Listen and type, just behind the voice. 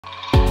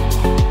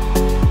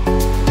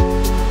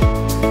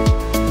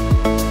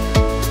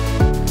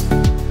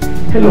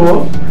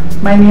Hello,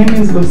 my name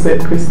is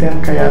Lucette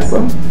Cayasso.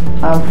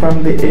 I'm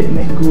from the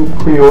ethnic group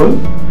Creole.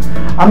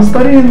 I'm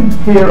studying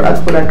here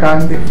at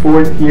URACCAN the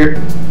 4th year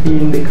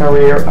in the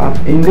career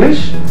of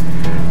English.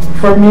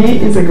 For me,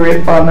 it's a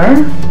great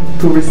honor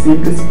to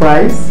receive this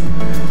prize.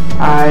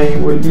 I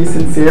will be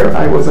sincere,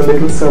 I was a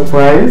little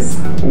surprised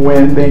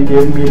when they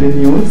gave me the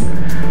news,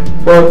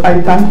 but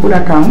I thank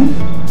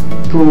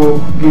URACCAN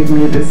to give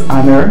me this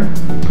honor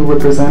to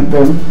represent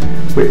them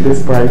with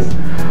this prize.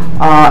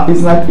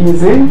 It's not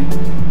easy.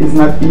 It's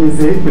not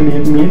easy,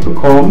 believe me, to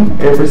come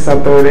every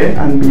Saturday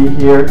and be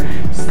here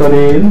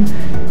studying,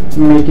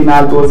 making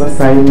all those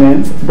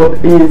assignments, but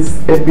it's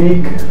a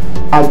big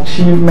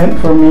achievement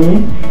for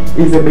me.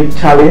 It's a big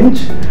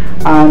challenge,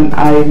 and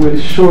I will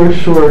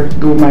sure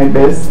do my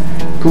best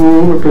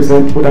to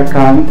represent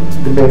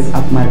URACCAN the best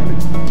at my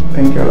ability.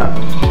 Thank you a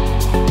lot.